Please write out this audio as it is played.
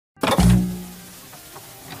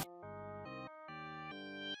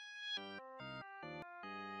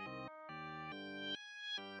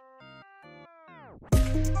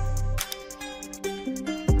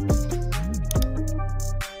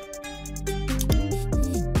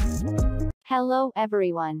Hello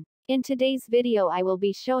everyone. In today's video I will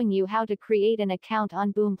be showing you how to create an account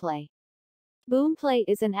on boomplay. Boomplay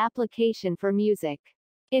is an application for music.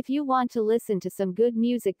 If you want to listen to some good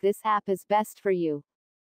music, this app is best for you.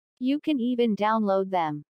 You can even download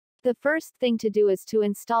them. The first thing to do is to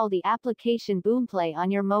install the application Boomplay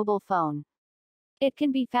on your mobile phone. It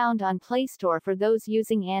can be found on Play Store for those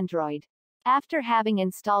using Android. After having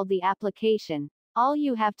installed the application, all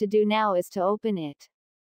you have to do now is to open it.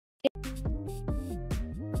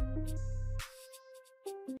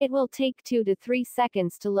 It will take 2 to 3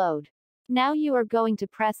 seconds to load. Now you are going to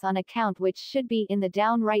press on account, which should be in the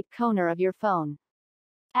down right corner of your phone.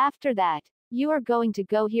 After that, you are going to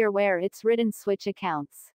go here where it's written switch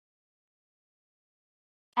accounts.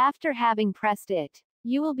 After having pressed it,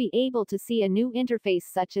 you will be able to see a new interface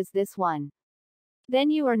such as this one. Then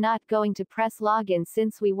you are not going to press login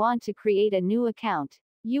since we want to create a new account.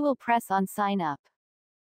 You will press on sign up.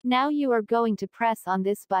 Now you are going to press on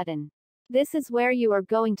this button. This is where you are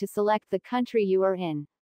going to select the country you are in.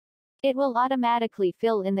 It will automatically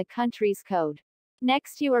fill in the country's code.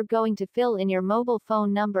 Next you are going to fill in your mobile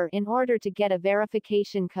phone number in order to get a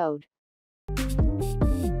verification code.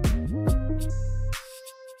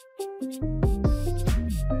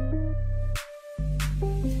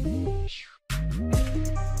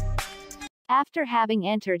 After having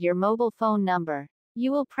entered your mobile phone number,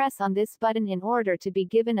 you will press on this button in order to be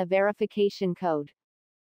given a verification code.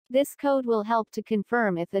 This code will help to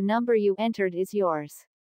confirm if the number you entered is yours.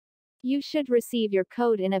 You should receive your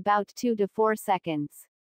code in about 2 to 4 seconds.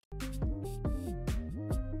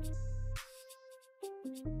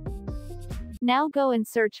 Now go and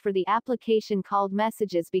search for the application called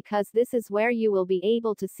Messages, because this is where you will be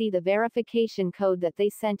able to see the verification code that they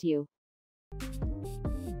sent you.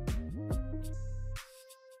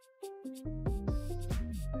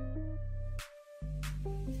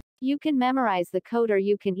 You can memorize the code or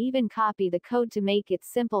you can even copy the code to make it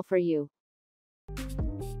simple for you.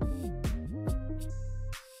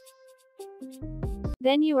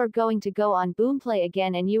 Then you are going to go on Boomplay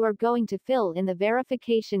again and you are going to fill in the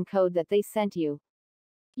verification code that they sent you.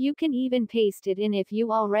 You can even paste it in if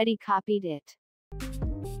you already copied it.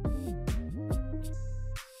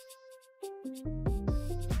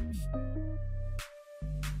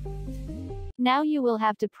 Now you will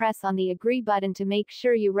have to press on the agree button to make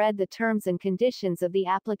sure you read the terms and conditions of the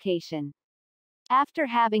application. After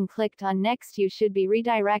having clicked on next, you should be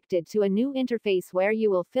redirected to a new interface where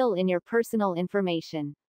you will fill in your personal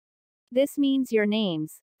information. This means your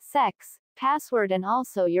names, sex, password and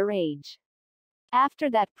also your age.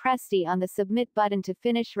 After that, press D on the submit button to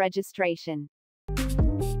finish registration.